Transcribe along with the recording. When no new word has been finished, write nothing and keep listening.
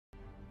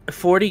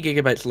40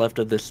 gigabytes left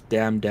of this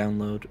damn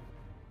download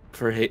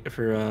for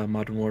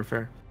Modern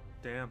Warfare.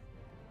 Damn.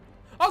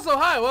 Also,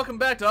 hi, welcome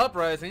back to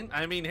Uprising.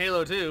 I mean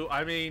Halo 2.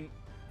 I mean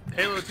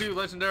Halo 2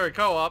 Legendary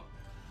Co-op.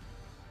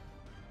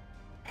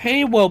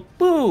 Hey, well,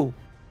 boo.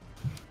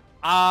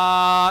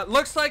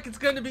 Looks like it's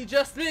gonna be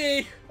just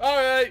me. All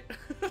right.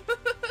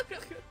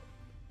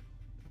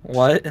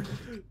 What?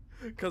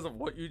 Because of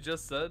what you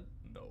just said?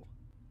 No.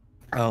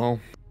 Oh.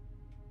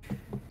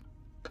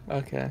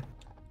 Okay.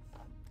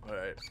 All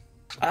right.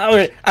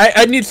 Alright,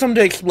 I need someone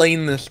to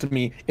explain this to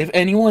me. If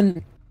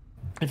anyone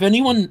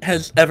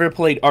has ever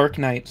played Ark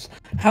Knights,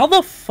 how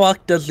the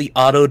fuck does the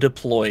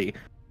auto-deploy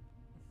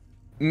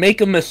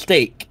make a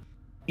mistake?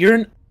 You're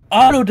an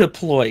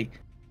auto-deploy.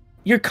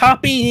 You're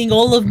copying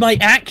all of my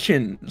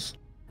actions.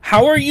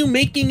 How are you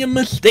making a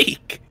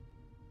mistake?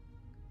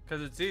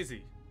 Because it's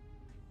easy.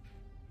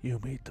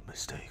 You made the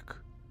mistake.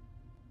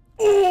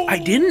 I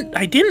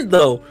didn't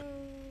though.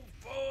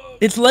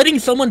 It's letting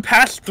someone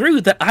pass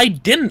through that I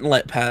didn't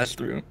let pass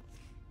through.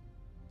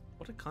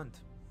 What a cunt.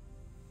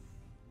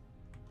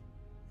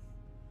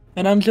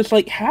 And I'm just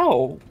like,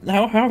 how?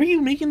 How are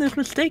you making this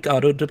mistake,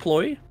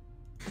 auto-deploy?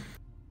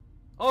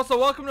 Also,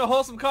 welcome to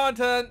Wholesome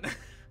Content.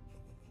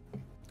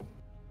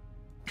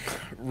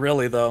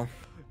 Really, though.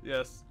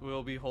 Yes,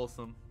 we'll be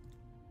wholesome.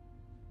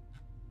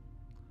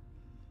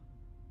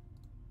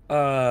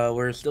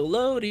 We're still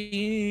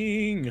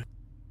loading.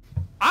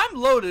 I'm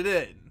loaded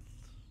in.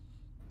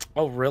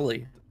 Oh,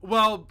 really?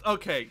 Well,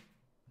 okay.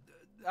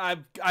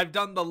 I've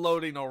done the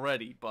loading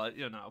already, but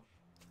you know.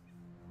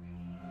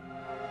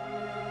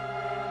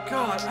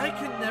 God, I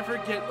can never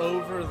get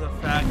over the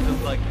fact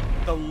of like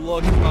the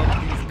look of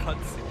these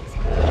cutscenes.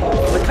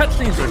 The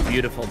cutscenes are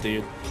beautiful,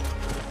 dude.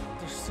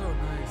 They're so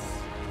nice.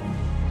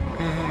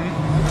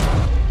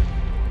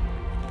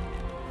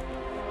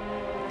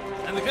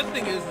 And the good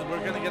thing is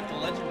we're gonna get the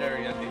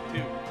legendary ending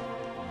too.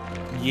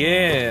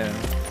 Yeah.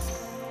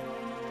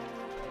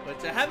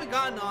 Which I haven't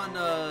gotten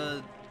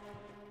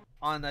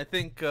on I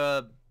think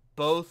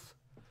both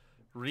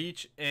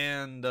Reach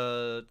and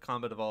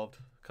Combat Evolved,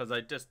 because I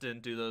just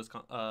didn't do those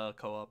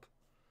co-op.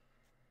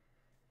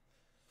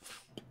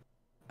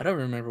 I don't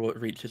remember what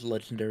Reach's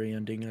legendary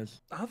ending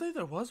is. I don't think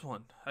there was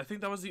one. I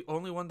think that was the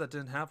only one that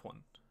didn't have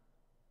one.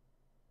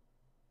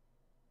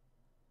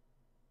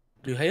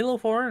 Do Halo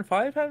 4 and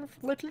 5 have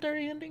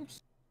legendary endings?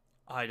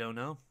 I don't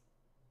know.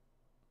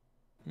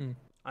 Hmm.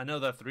 I know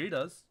that 3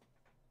 does.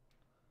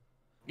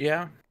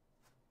 Yeah.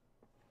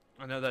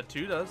 I know that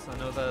 2 does. I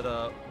know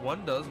that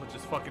 1 does, which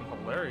is fucking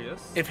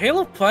hilarious. If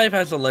Halo 5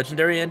 has a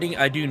legendary ending,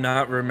 I do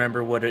not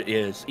remember what it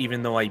is,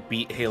 even though I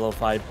beat Halo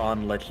 5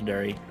 on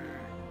legendary.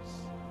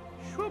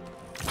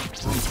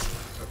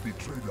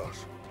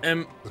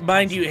 And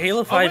mind you,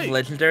 Halo 5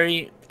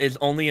 legendary is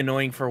only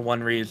annoying for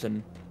one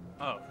reason.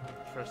 Oh,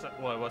 for a sec.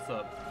 What? What's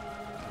up?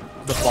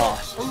 The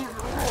boss.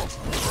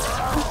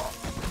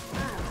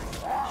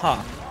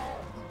 Huh.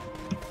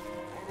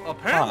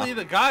 Apparently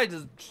the guy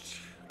just...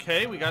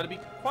 Okay, we gotta be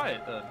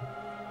quiet then.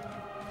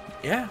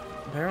 Yeah,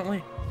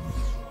 apparently.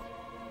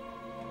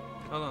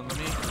 Hold on, let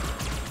me...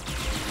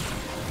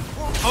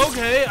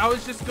 Okay, I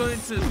was just going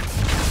to...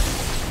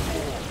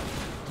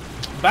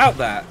 About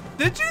that.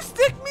 Did you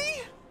stick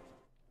me?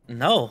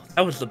 No,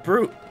 that was the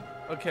brute.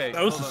 Okay.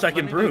 That was the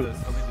second brute. Let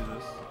me do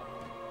this.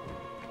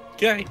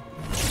 Okay.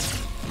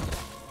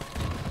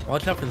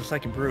 Watch out for the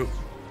second brute.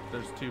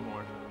 There's 2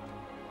 more.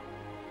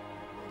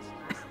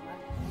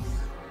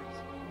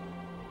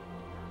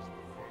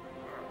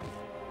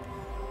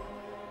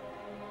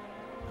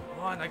 Come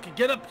on, I can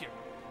get up here.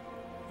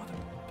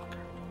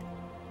 Motherfucker.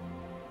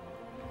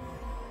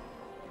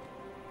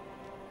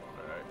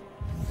 Alright.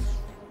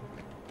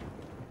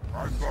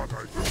 I thought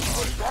I did.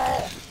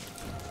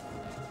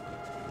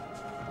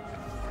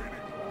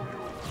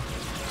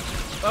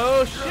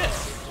 Oh shit!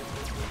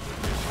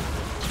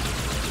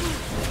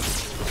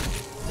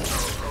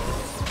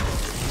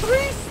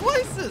 Three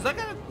slices! I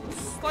gotta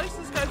slice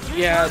this guy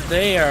 3 Yeah, times.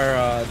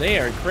 they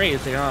are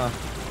crazy, huh?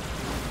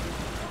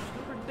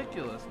 They're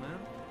ridiculous, man.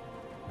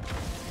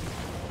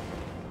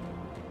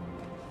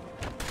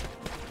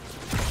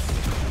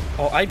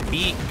 Oh, I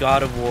beat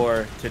God of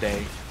War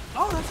today.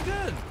 Oh, that's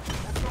good.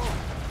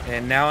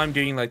 And now I'm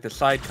doing like the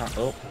side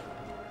oh.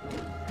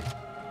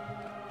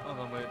 Hold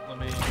on, wait, let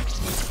me...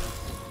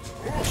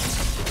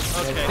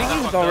 I Okay, think he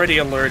was already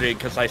alerted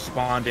because I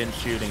spawned in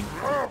shooting.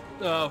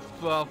 Oh,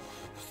 well,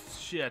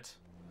 shit.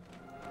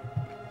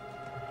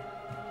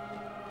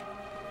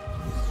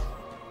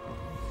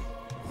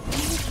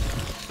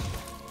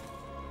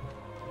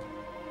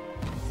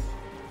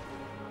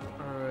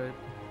 Alright.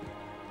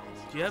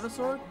 Do you have a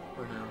sword?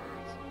 Or no?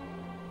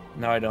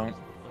 No, I don't. Okay.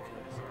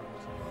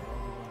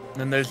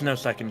 Then there's no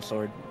second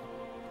sword.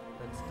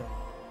 That's done.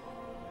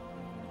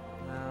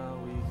 Now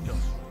we go.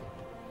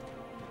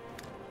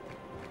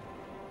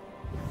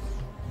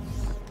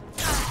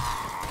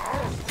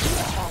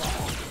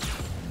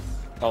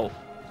 Oh.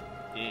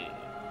 Yeah.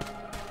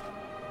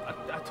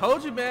 I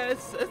told you, man.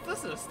 This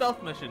is a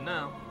stealth mission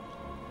now.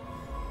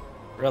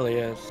 Really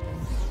is.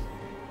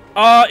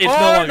 It's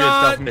no longer a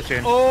stealth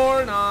mission.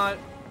 Or not.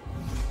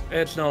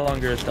 It's no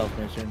longer a stealth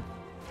mission.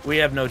 We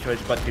have no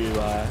choice but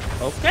to,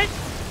 okay.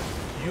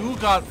 You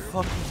got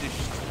fucking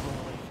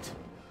destroyed.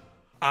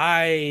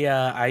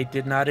 I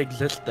did not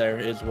exist there,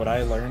 is what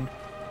I learned.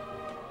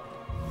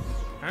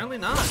 Apparently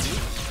not, dude.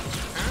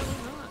 Apparently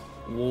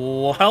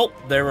not. Well,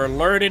 they're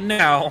alerted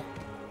now.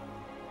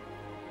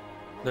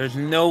 There's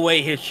no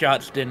way his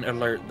shots didn't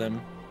alert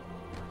them.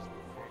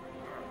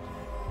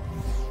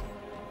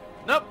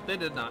 Nope, they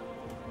did not.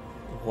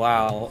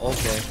 Wow,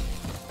 okay.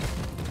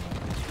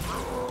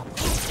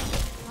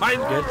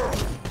 Mine's Good.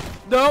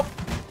 Nope,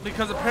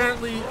 because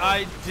apparently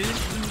I didn't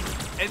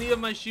lose any of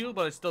my shield,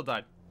 but I still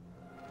died.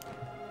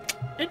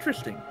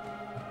 Interesting.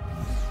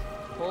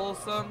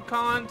 Wholesome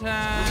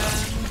content.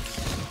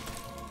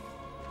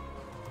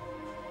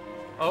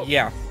 Oh.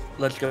 Yeah,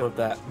 let's go with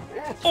that.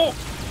 Oh!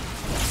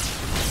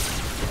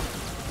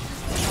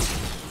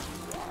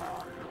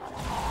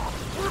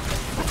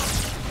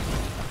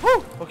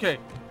 Woo! Okay.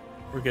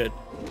 We're good.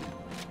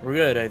 We're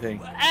good, I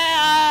think.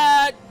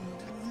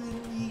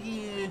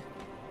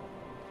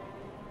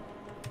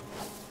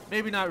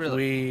 Maybe not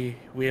really.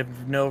 We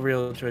have no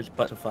real choice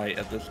but to fight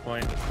at this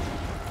point.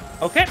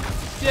 Okay.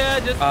 Yeah,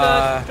 just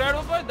try to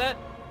avoid that.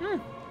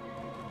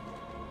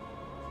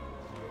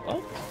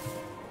 Oh.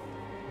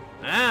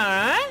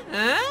 Alright,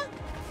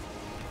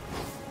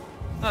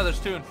 Oh, there's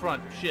two in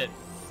front. Shit.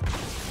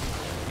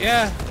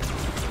 Yeah.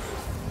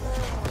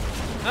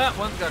 Ah,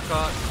 one's got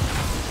caught.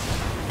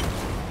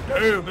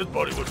 Damn, his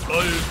body was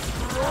flying.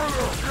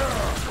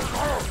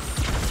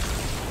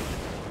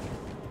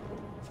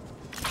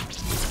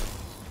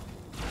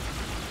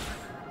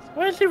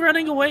 Why is he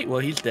running away? Well,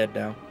 he's dead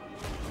now.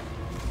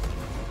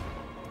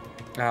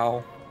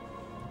 Ow.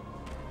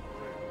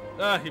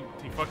 Ah, he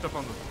fucked up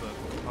on the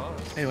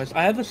cause. Anyways,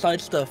 I have the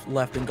side stuff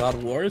left in God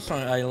of War, so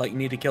I like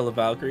need to kill the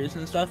Valkyries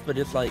and stuff, but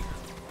it's like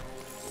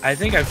I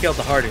think I've killed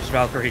the hardest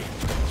Valkyrie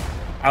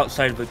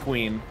outside of the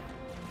Queen.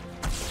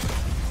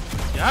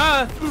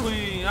 Yeah,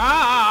 Queen.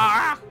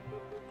 Ah!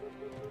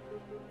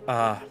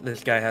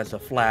 This guy has a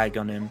flag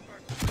on him.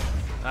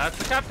 That's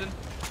the captain.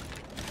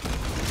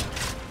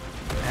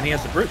 And he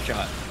has a brute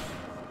shot.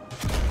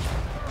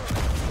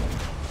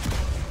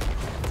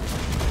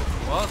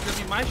 Well, it's gonna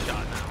be my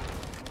shot now.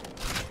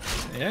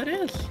 Yeah, it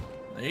is.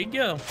 There you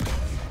go.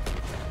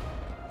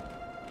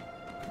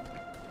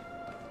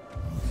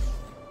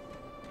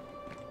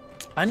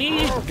 I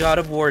need God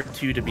of War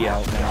 2 to be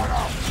out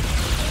now.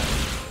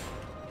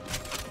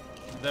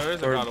 There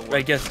is a Or, God of War.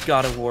 I guess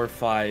God of War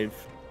 5,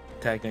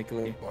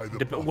 technically.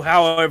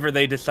 However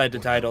they decide to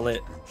title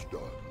it.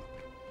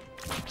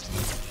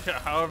 Yeah,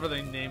 however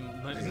they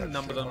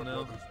number them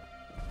now.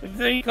 If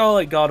they call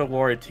it God of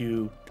War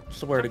 2,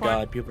 swear to Okay.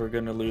 God, people are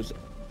gonna lose.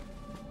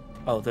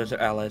 Oh, those are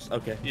allies.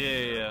 Okay.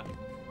 Yeah.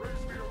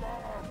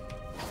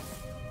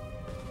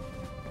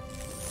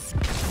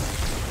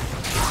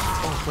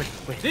 Oh,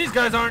 wait. These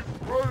guys aren't.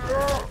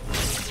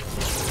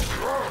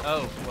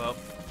 Oh, well.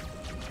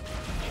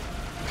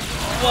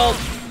 Well,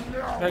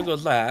 there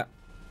goes that.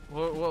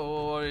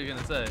 What are you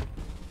gonna say?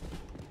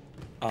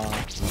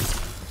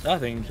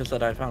 Nothing. Just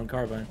that I found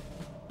carbine.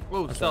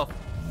 Whoa, stealth.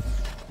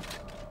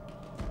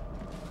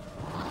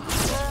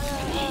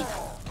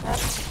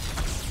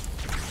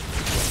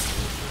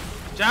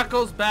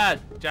 Jackal's bad.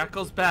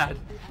 Jackal's bad.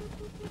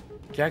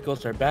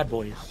 Jackals are bad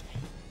boys.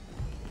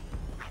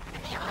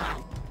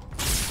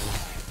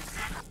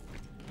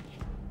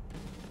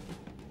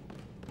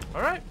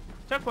 All right,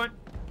 checkpoint.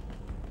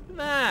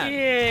 Nah.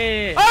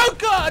 Yeah. Oh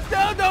God!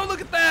 No! Look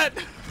at that.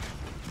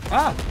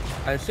 Ah,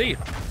 I see.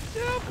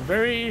 Yep.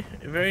 Very,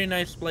 very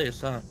nice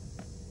place, huh?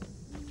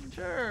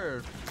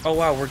 Sure. Oh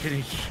wow, we're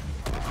getting.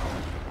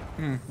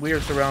 We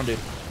are surrounded.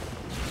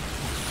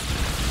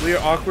 We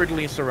are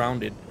awkwardly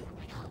surrounded.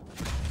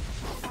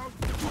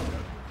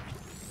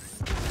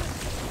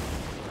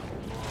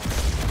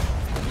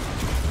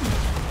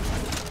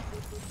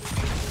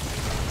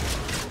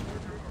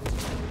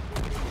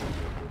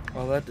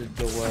 Well, that didn't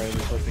go where I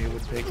was hoping it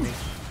would take me.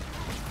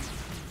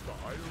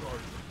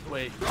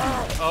 Wait.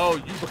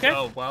 Oh, you. Okay.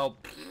 Oh, well.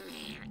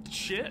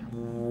 Shit.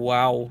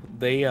 Wow,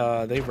 they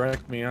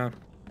wrecked me, huh?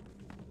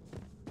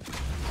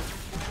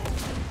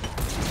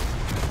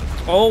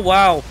 Oh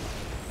wow.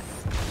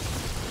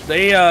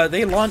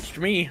 They launched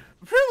me.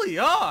 Really?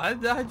 Oh, I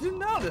didn't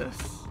notice.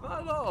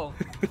 Not at all.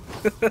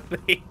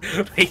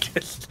 they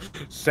just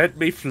sent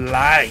me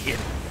flying.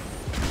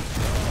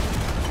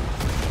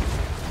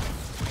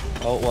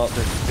 Oh well,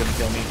 this is gonna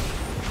kill me.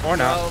 Or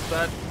not. Well,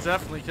 that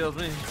definitely killed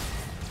me.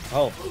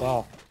 Oh,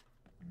 wow.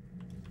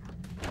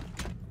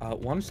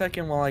 1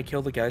 second while I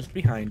kill the guys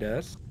behind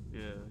us.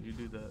 Yeah, you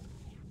do that.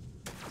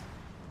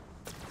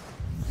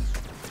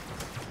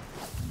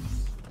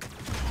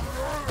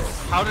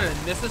 How did I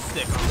miss a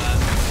stick on that?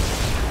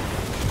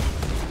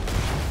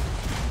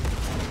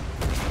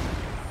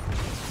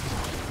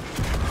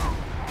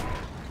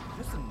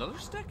 Just another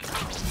stick?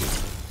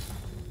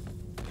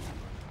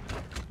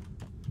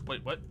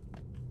 Wait, what?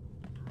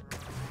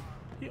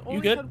 He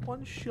only good? had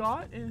one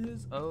shot in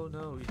his. Oh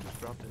no, he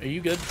just dropped it. Are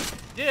you good?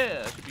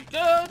 Yeah, should be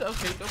good.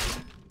 Okay, go.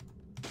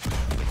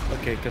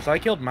 Okay, because I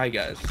killed my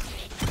guys.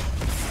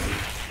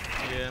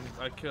 Yeah,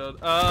 I killed.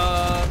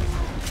 I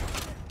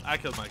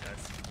killed my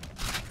guys.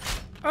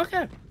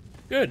 Okay,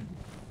 good.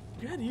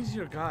 You had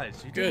easier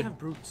guys. You Good. didn't have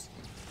brutes.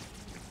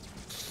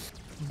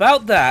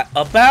 About that.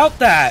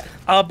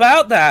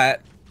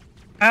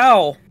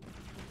 Ow.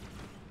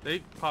 They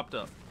popped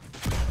up.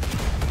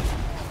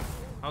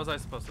 How was I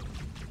supposed to?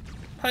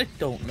 I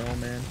don't know,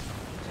 man.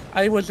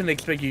 I wasn't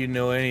expecting you to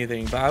know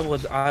anything, but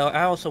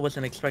I also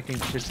wasn't expecting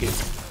to just get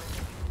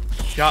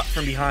shot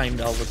from behind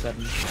all of a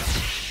sudden.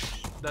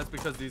 That's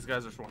because these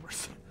guys are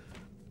swarmers.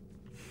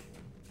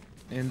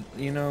 And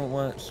you know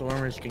what?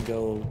 Swarmers can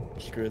go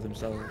screw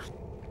themselves.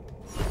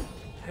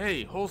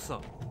 Hey,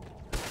 wholesome.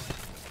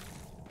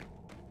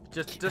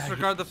 Just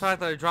disregard the fact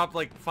that I dropped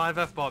like 5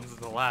 F-bombs in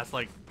the last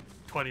like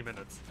 20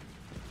 minutes.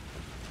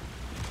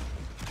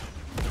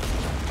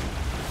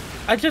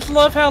 I just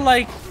love how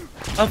like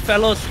a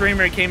fellow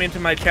streamer came into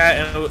my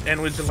chat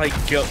and was like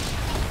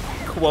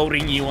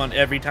quoting you on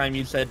every time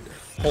you said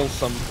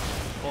wholesome.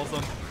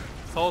 Wholesome.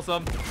 It's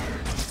wholesome.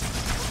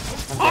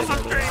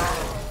 Wholesome stream!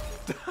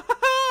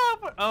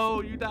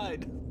 Oh, you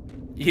died.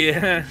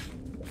 Yeah.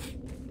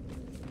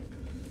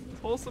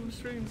 Wholesome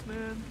streams,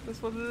 man.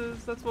 That's what it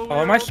is. That's what we're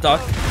Oh, am I stuck?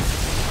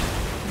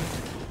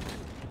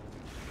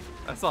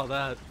 I saw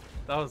that.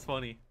 That was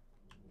funny.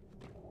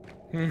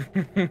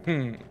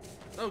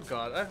 Oh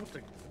god, I hope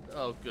to.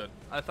 Oh good.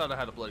 I thought I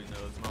had a bloody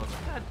nose, and I was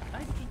like,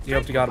 God, You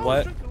hope to God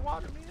what?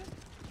 Water, man.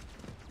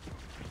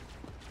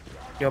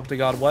 You hope to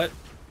God what?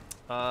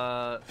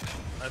 I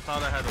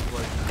thought I had a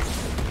bloody nose.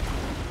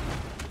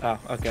 Oh,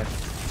 okay. Yeah.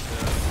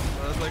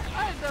 I was like,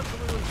 I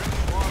definitely was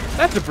drinking water.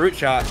 That's a brute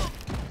shot.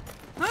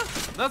 Huh?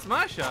 That's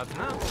my shot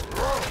now.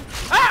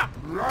 Ah!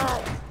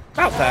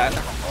 About that.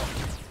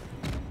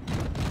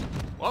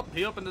 Well,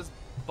 he opened his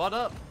butt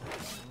up.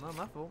 Not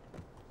my fault.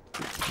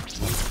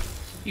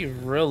 He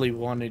really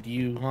wanted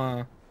you,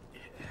 huh?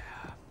 Yeah.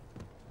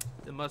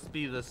 It must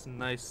be this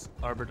nice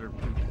arbiter.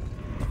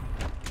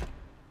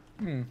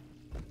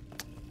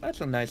 That's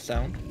a nice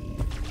sound.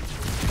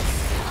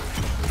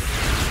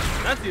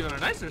 That's even a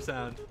nicer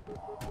sound.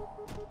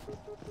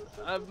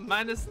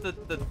 Minus the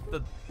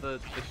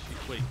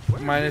wait.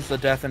 Where Minus the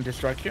death and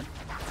destruction.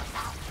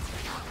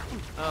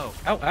 Oh.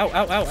 Ow, ow,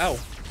 ow, ow, ow.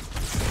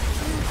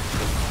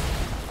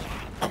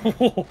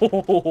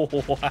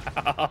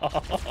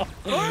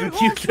 Wow.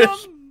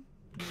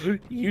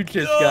 You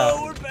just No,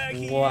 got. we're back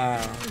here.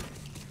 Wow.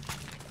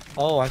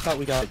 Oh, I thought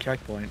we got a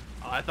checkpoint.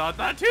 I thought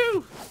that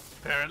too.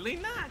 Apparently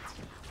not.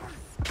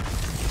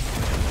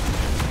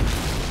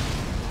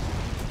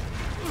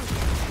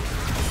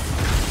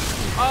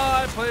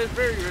 I played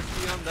very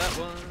risky on that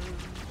one.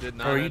 Did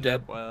not. Oh, are you end dead?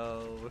 up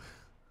well.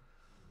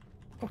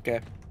 Okay.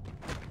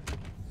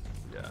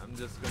 Yeah, I'm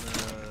just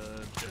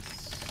gonna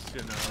just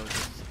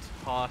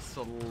toss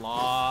a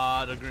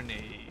lot of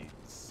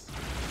grenades.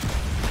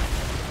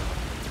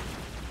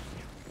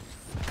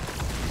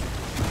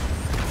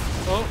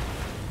 Oh,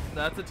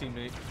 that's a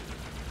teammate.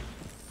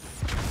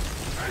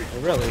 Oh,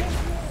 really?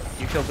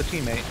 You killed the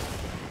teammate.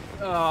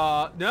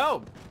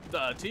 No, the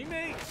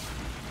teammate.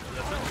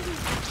 That's not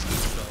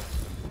so.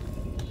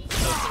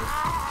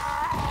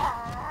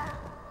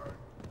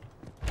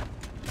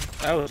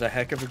 That was a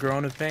heck of a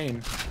groan of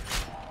pain.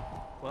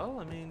 Well,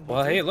 I mean.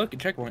 Well, hey, look, a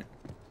checkpoint.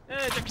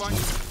 Hey, checkpoint!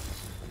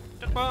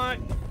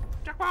 Checkpoint!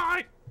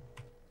 Checkpoint!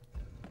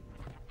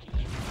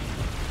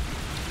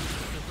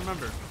 Just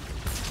remember,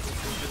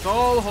 it's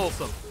all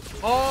wholesome.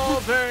 All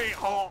very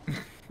wholesome.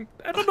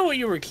 I don't know what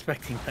you were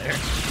expecting there.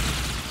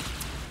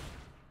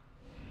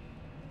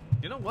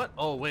 You know what?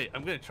 Oh, wait,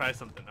 I'm gonna try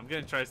something. I'm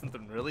gonna try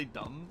something really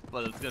dumb,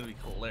 but it's gonna be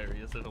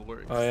hilarious if it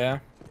works. Oh, yeah?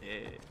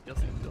 Yeah, you'll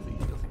see, you'll see,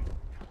 you'll see.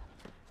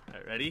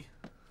 Alright, ready?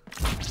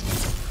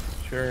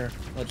 Sure.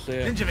 Let's see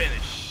it. Ninja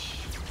Vanish!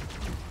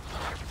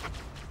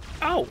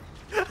 Ow!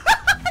 It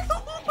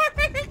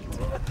worked!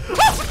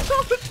 Oh,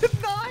 no, it did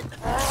not!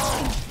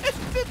 It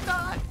did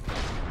not!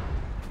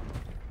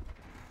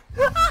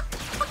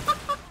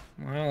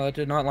 Well, that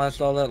did not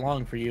last all that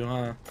long for you,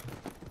 huh?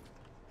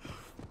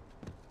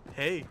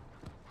 Hey,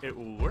 it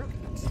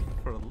worked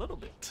for a little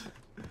bit.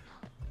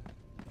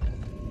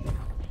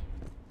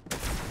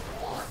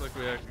 Looks like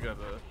we actually got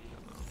a...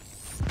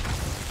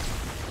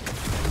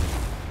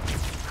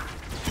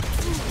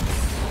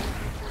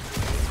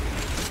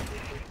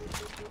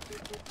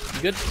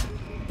 You good?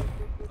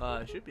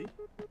 It should be.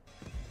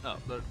 Oh,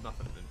 there's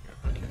nothing in here.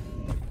 Okay.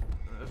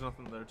 There's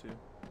nothing there, too.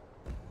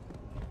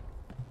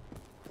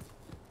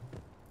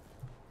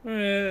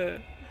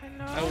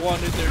 I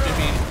wanted there to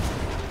be.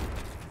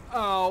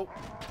 Oh.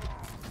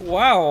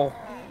 Wow.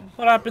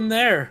 What happened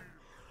there?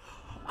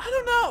 I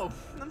don't know.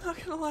 I'm not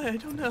gonna lie, I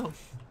don't know.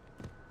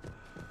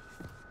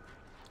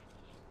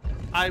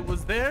 I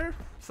was there,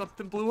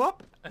 something blew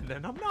up, and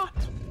then I'm not.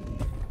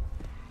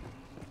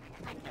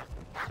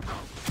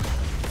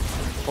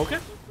 Okay.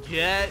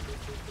 Get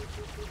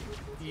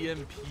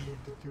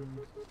EMP'd, dude.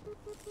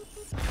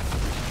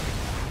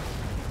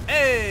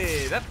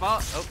 Hey, that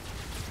ball. Oh,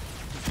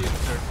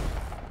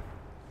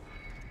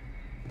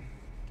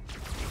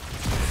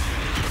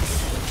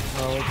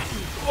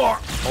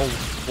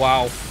 Oh,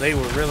 wow. They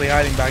were really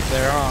hiding back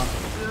there, huh?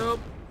 Yep.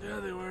 Yeah,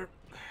 they were.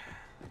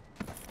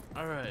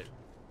 All right.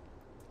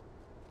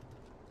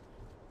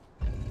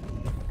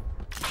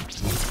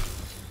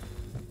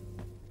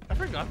 I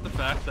forgot the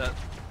fact that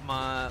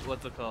my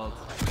what's it called?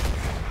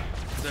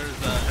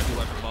 There's a heavy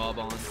weapon Bob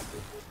on.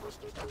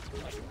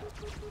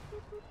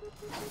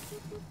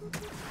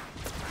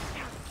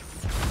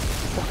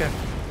 Okay. I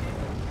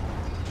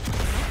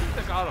don't think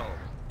I got all.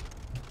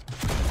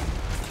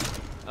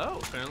 Oh,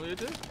 apparently it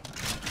did.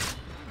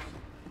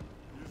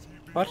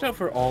 Watch out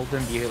for all of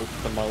them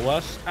below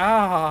us.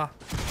 Ah!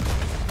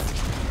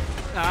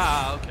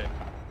 Ah, okay.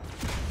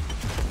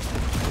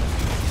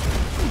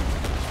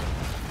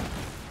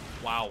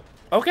 Wow.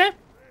 Okay.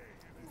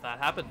 That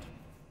happened.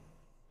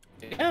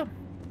 Yeah.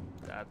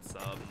 That's,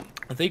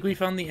 I think we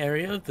found the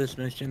area of this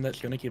mission that's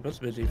gonna keep us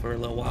busy for a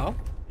little while.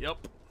 Yep.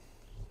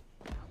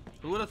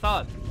 Who would have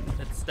thought?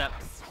 It's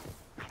steps.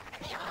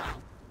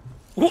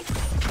 Ooh.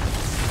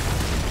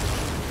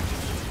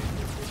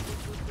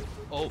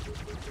 Oh.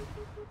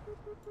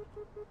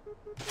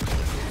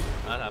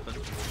 That happened.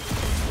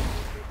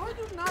 Why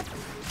do not?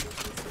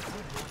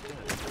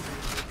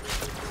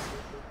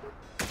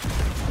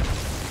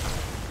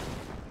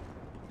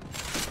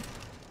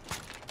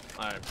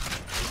 Alright.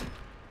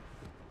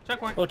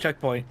 Checkpoint. Oh,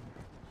 checkpoint.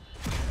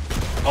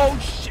 Oh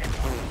shit!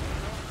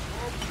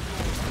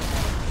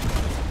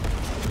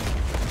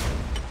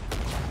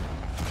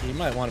 You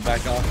might want to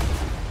back off.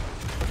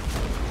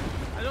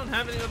 I don't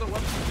have any other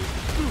weapons.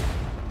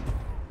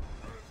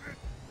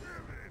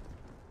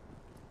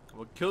 I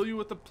will kill you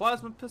with the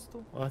plasma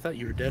pistol. Oh, I thought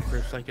you were dead for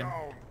a second.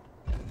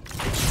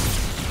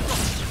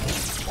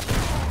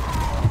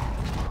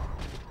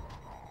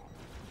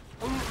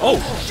 Oh,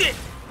 shit!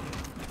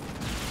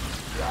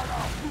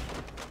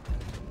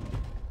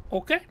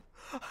 Okay.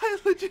 I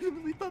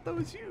legitimately thought that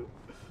was you.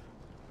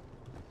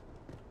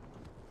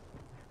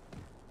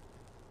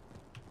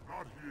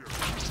 Not here.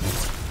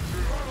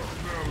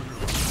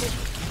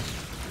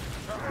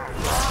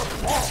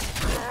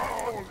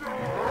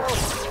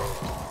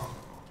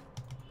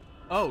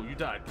 Oh, you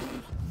died.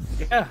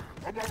 Yeah.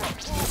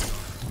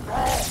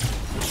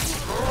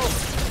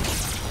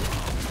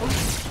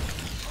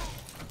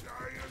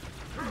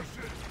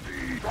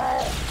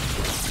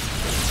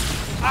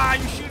 Ah,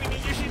 you're shooting me,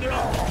 you're shooting me.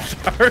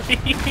 Sorry.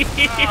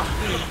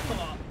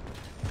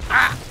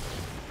 Ah.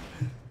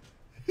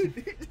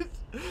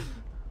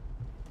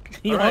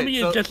 You want me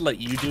to just let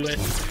you do it?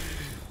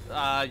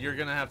 You're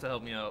gonna have to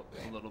help me out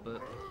a little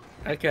bit.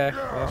 Okay,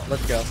 well,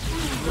 let's go.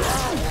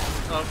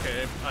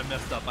 Okay, I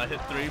messed up. I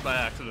hit 3 by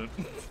accident.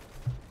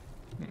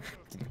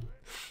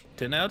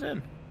 10 out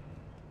of 10.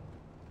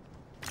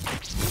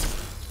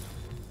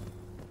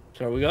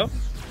 Shall we go?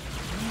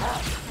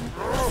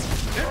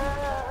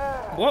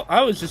 Well,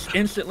 I was just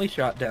instantly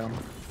shot down.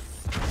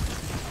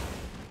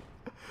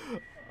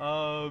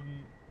 Auto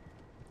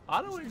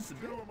is a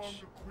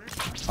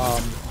bitch.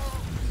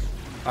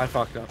 I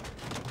fucked up.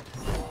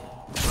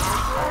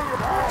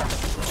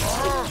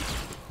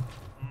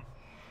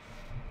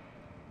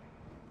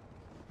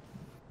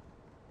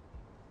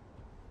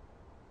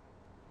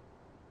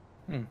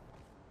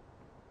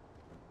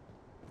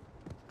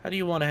 How do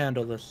you want to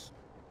handle this?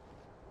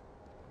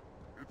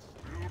 It's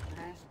still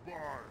close by.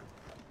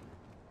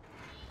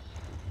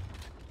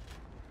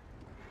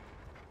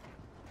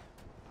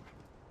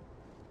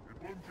 It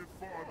won't get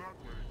far that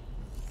way.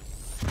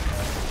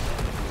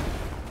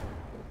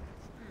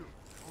 Still,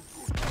 oh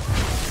good.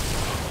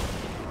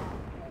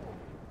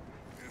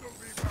 It'll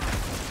be back.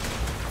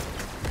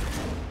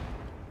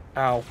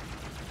 Ow.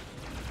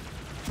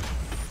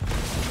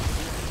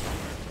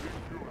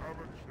 Think you have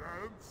a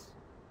chance?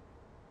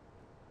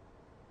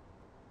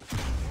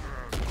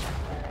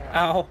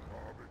 Ow.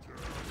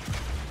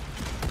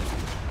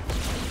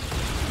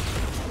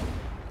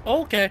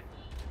 Okay.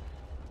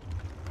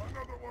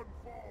 Another one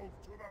falls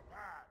to the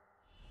path.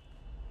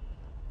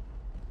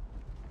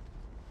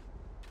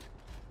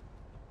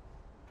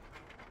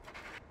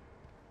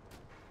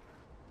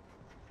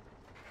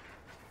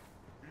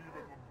 Even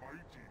the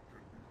mighty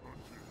can be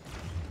hunted.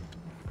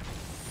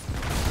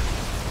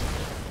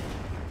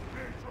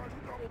 They try to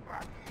double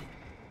back.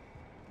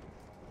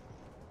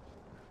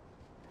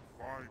 A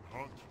fine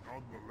hunt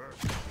nonetheless.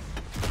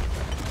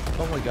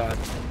 Oh my god.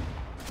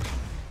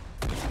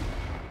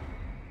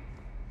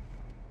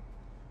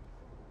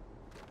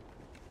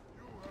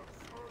 You have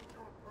served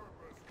your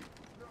purpose.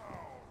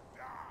 Now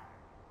die.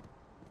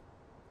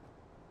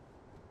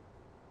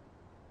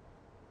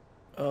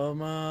 Oh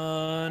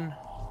man.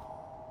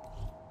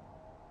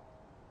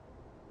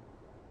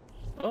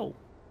 Oh.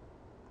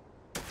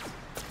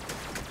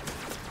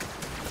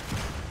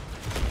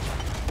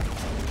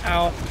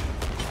 Ow.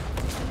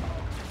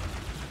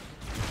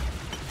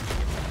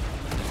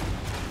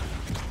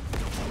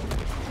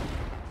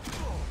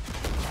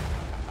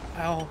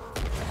 Ow.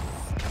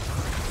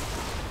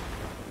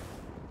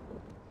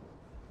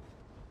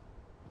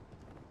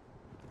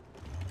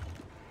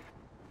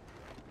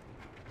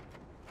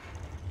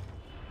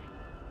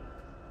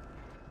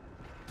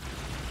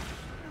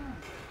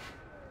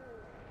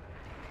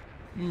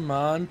 Come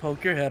on,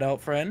 poke your head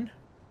out, friend.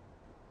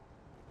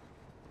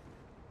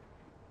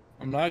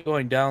 I'm not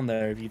going down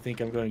there if you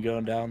think I'm going to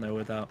go down there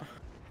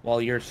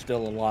while you're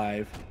still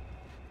alive.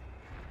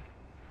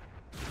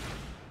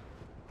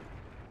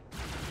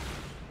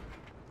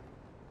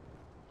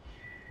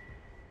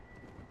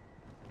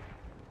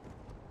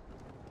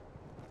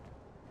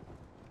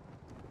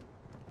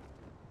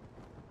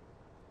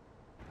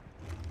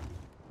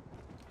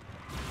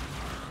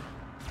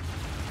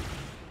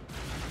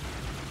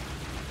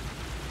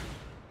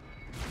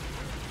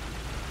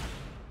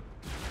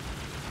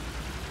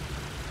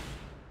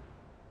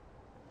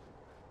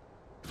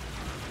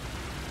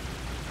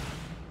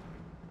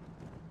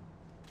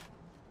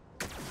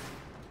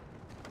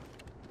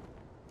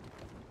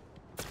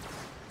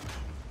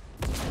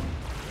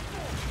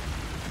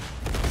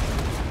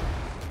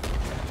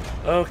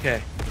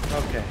 Okay,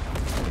 okay.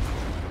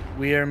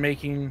 We are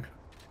making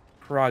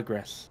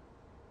progress.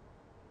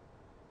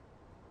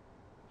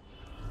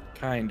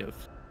 Kind of.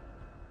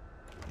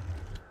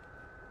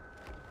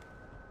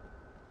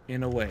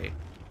 In a way.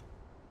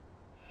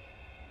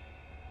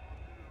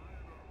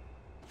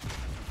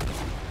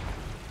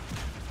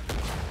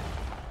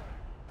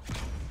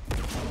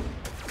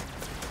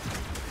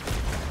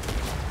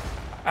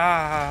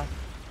 Ah.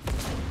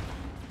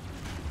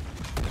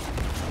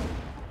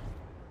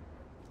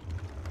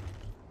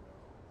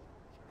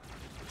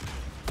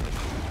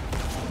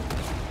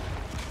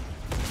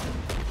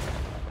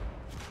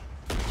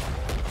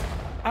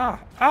 Ah,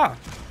 ah.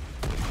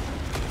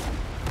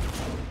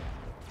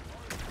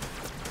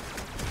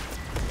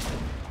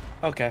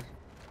 Okay.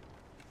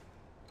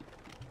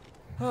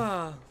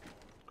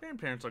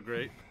 Grandparents are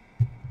great.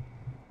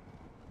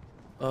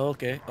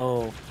 Okay.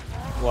 Oh.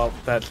 Well,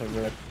 that's a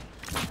rip.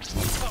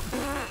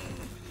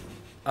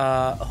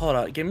 Hold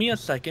on. Give me a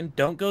second.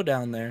 Don't go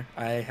down there.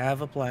 I have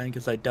a plan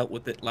because I dealt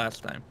with it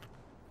last time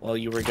while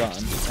you were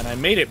gone. And I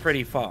made it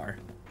pretty far.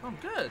 Oh,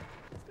 good.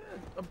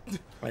 Good.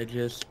 I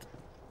just...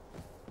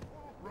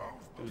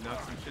 Do we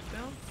knock some shit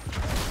down?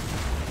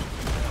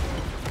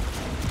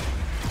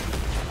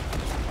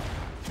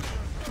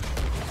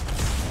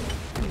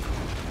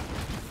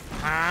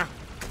 Ah!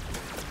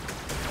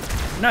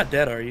 You're not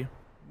dead, are you?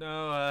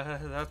 No,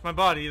 that's my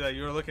body that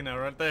you were looking at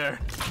right there.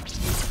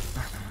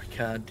 Oh my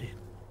god, dude.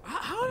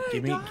 How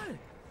did I die?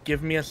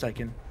 Give me a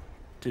second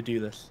to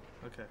do this.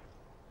 Okay.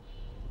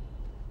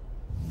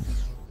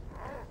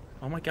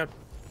 Oh my god.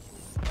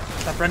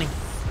 Stop running.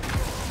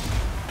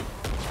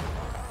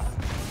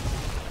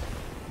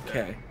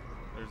 Okay.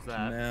 There's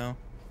that. Now.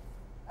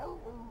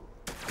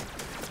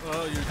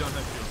 Oh, you're done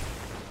that too.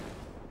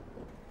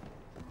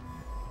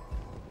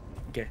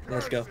 Okay,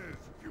 let's go.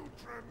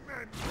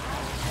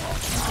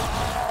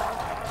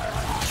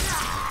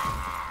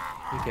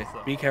 Okay,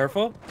 be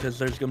careful, because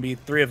there's gonna be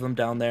 3 of them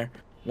down there.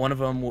 One of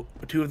them,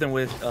 2 of them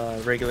with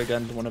regular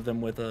guns, one of them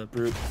with a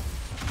brute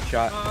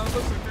shot.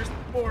 Looks like there's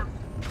 4.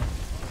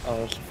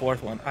 Oh, it's the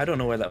 4th one. I don't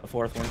know where that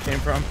 4th one came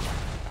from.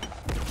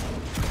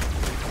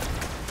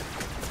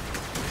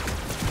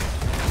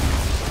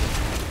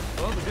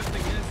 Well, the good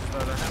thing is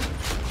that I haven't.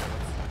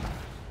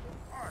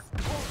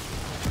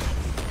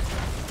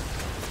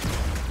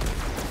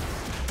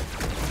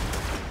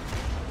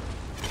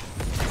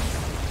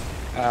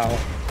 Ow.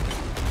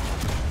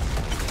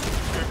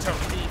 You're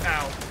telling me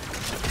how.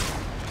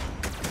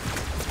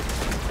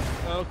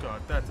 Oh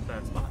god, that's a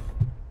bad spot.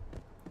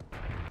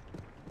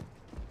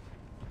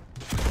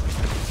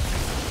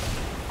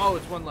 Oh,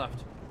 it's one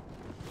left.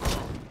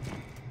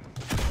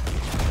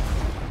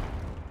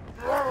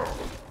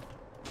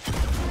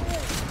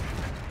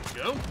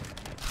 Go.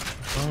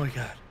 Oh my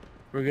god.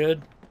 We're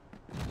good?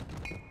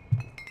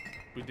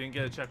 We didn't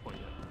get a checkpoint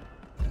yet.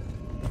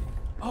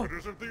 Oh, It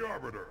isn't the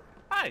Arbiter.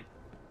 hi.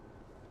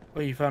 Oh,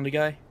 you found a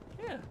guy?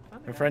 Yeah,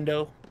 found A guy.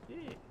 friendo?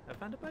 Yeah, I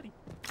found a buddy.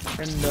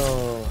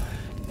 Friendo.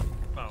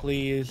 Oh.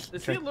 Please.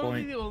 Is he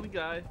Checkpoint. the only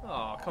guy?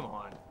 Oh, come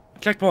on.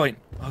 Checkpoint.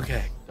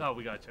 Okay. Oh,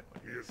 we got a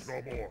checkpoint. He is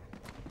no more.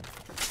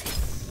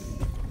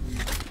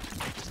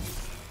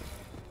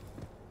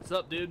 What's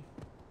up, dude?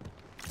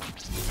 What are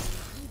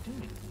you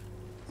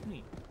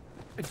doing?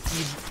 It's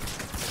me.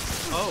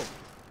 Oh.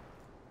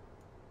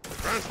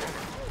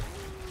 Transformer.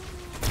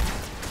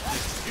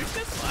 You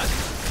just slash?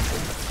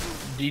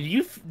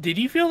 Did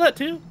you feel that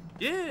too?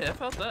 Yeah, I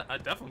felt that. I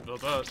definitely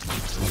felt that.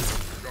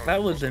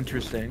 That was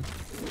interesting.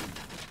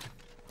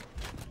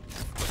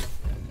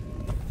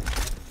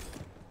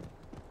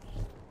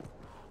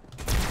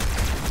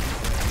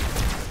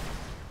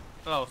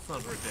 Oh, son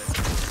of a bitch.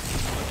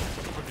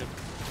 We're good.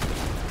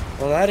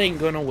 Well, that ain't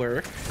gonna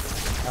work.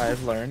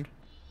 I've learned.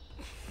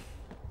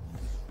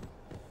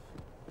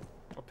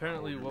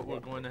 Apparently, what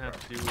we're going to have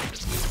to do is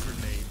just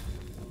grenade.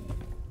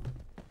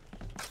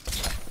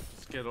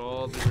 Let's get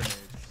all the grenades.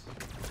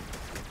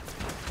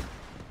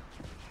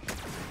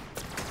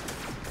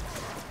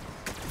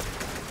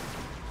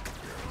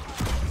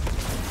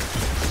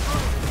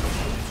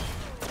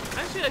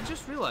 Actually, I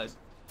just realized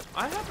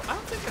I don't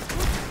think I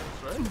told you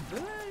this, right?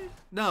 Did I?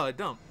 No, I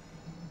don't.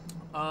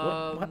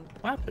 What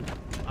happened?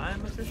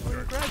 I'm officially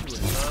a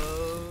graduate of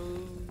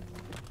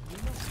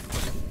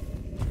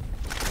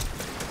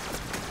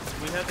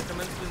had the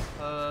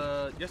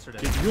commencement yesterday.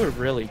 Dude, you were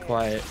really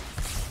quiet.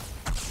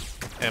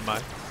 Am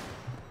I?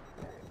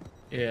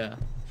 Yeah.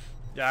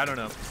 Yeah, I don't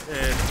know.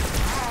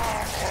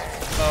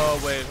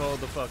 Oh wait, hold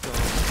the fuck on.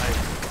 I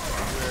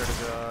swear to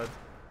God.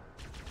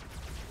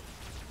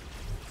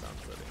 Sound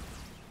setting.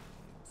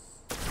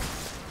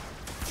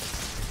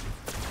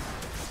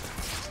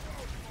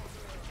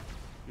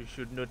 You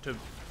should not have.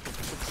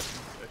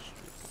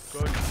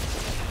 Good.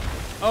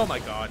 Oh my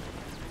God.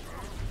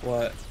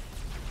 What?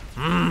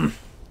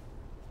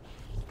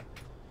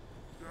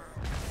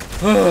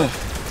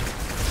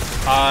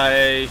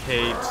 I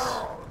hate.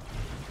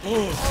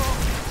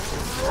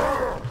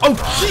 Oh,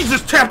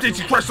 Jesus, tapped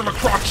Antichrist on the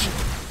crotch!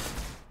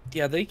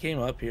 Yeah, they came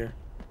up here.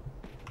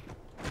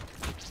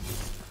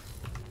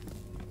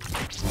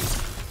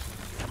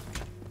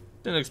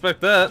 Didn't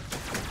expect that.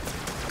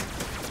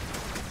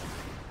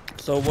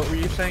 So what were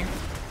you saying?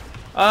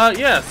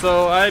 Yeah,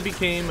 so I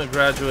became a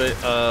graduate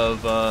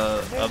of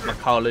my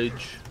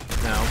college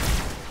now.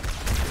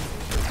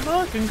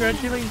 Oh,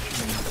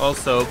 congratulations.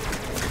 Also,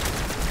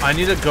 I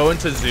need to go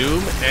into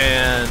Zoom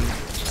and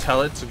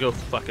tell it to go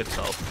fuck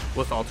itself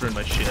with altering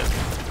my shit.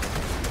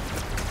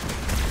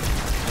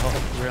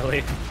 Oh,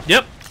 really?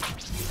 Yep.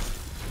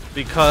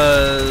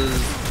 Because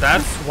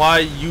that's why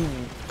you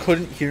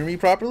couldn't hear me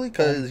properly,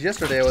 because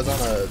yesterday I was on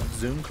a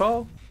Zoom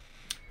call.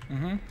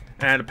 Mm-hmm.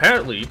 And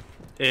apparently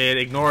it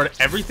ignored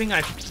everything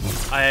I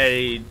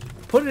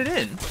put it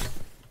in.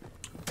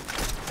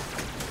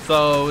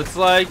 So it's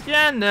like,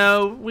 yeah,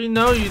 no, we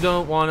know you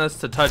don't want us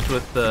to touch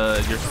with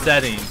your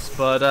settings,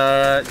 but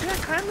yeah,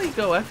 kindly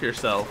go F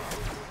yourself.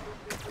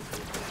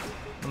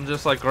 I'm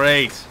just like,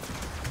 great.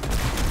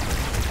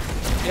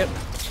 Yep.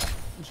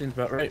 Seems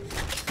about right.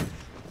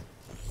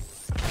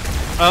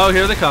 Oh,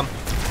 here they come.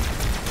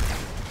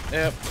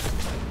 Yep.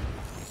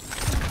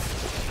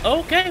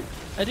 Okay.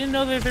 I didn't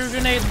know that there were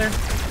grenades there.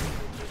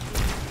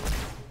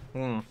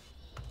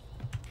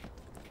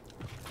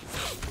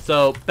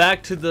 So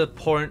back to the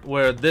point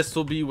where this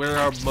will be where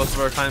most of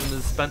our time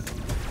is spent.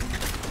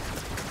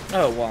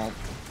 Oh, well.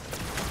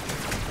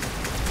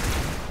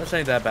 This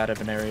ain't that bad of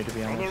an area, to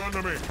be honest.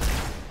 Another enemy.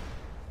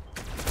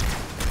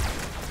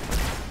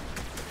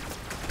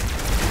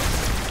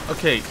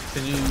 Okay,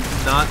 can you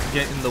not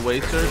get in the way,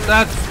 sir?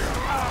 That's...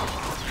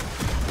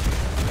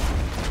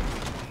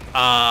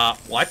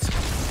 what?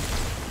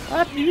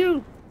 What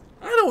you?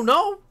 I don't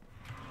know.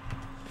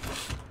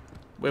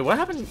 Wait, what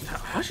happened?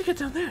 How'd you get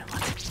down there?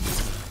 What?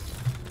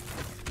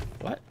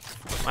 What?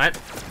 What?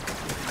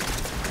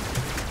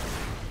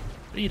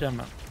 What are you talking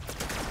about?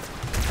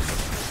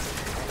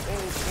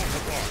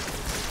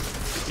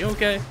 You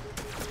okay?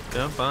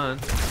 Yeah, I'm fine.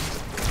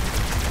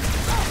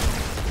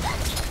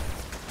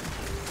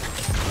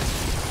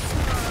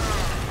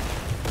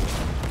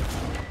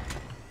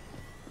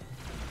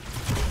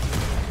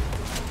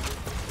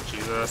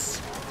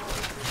 Jesus.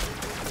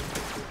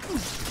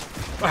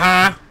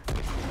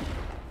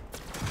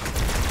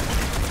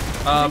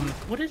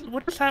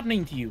 What is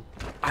happening to you?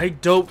 I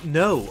don't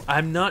know.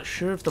 I'm not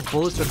sure if the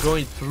bullets are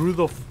going through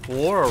the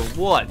floor or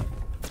what. What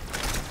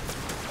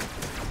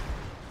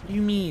do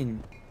you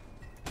mean?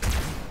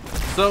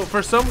 So,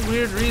 for some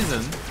weird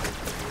reason,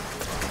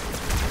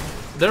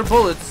 their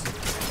bullets,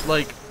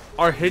 like,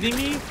 are hitting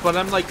me, but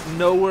I'm, like,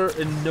 nowhere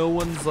in no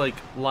one's, like,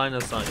 line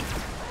of sight.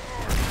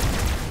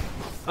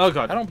 Oh,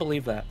 God. I don't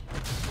believe that.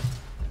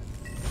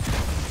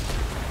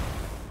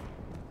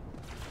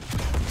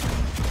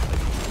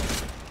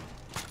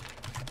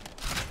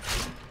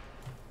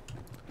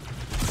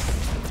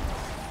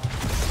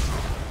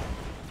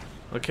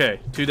 Okay,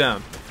 2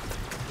 down.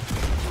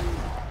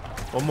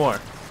 1 more.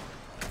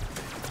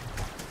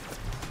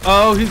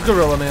 Oh, he's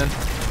Gorilla Man.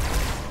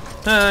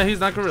 He's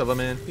not Gorilla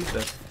Man. He's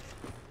dead.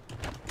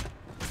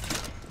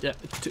 Yeah,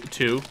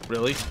 2.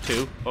 Really?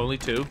 2. Only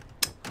 2.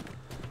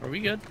 Are we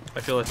good?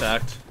 I feel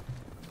attacked.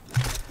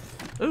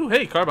 Ooh,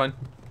 hey, carbine.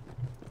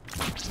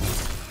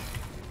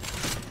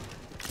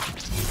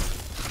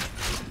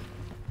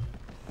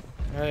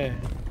 Hey.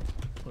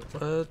 What?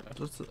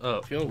 What's the,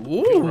 oh. Feel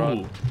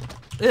Ooh.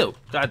 Ew.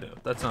 God, no.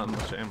 That's not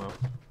much ammo.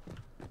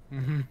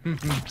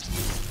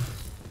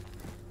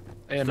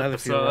 Hey, another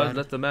So fuel rod.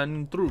 let the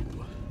man through.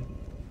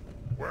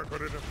 Where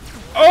could it have...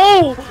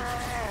 Oh!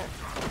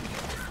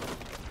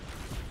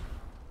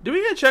 Do we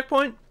get a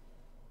checkpoint?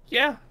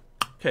 Yeah.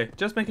 Okay,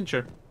 just making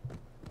sure.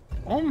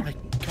 Oh my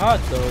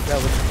god, though,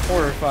 that was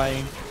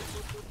horrifying.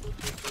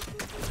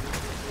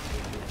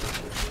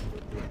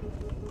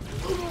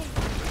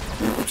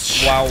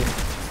 Wow.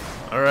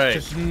 Alright.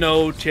 Just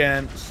no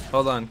chance.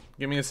 Hold on.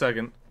 Give me a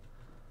second.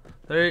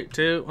 3,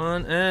 2,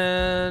 1,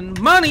 and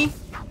money!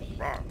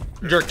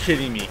 You're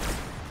kidding me.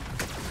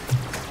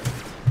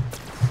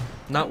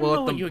 Not I don't will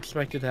know let what you them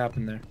expected to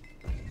happen there.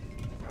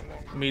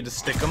 me to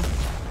stick them.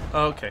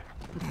 Okay.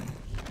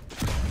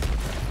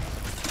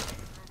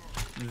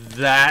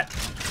 That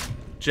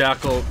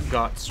jackal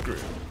got screwed.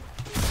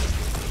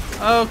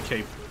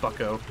 Okay,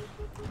 fucko.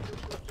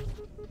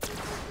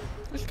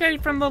 This guy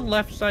from the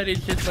left side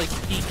is just like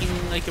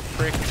peeking like a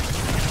prick.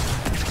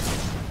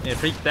 Yeah,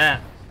 freak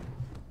that.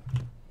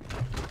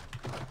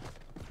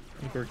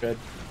 think we're good.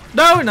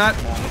 No, we're not.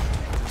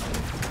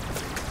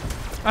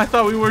 I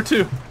thought we were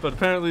too, but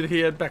apparently he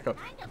had backup.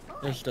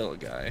 There's still a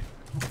guy.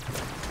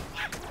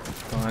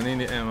 Oh, I need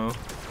the ammo.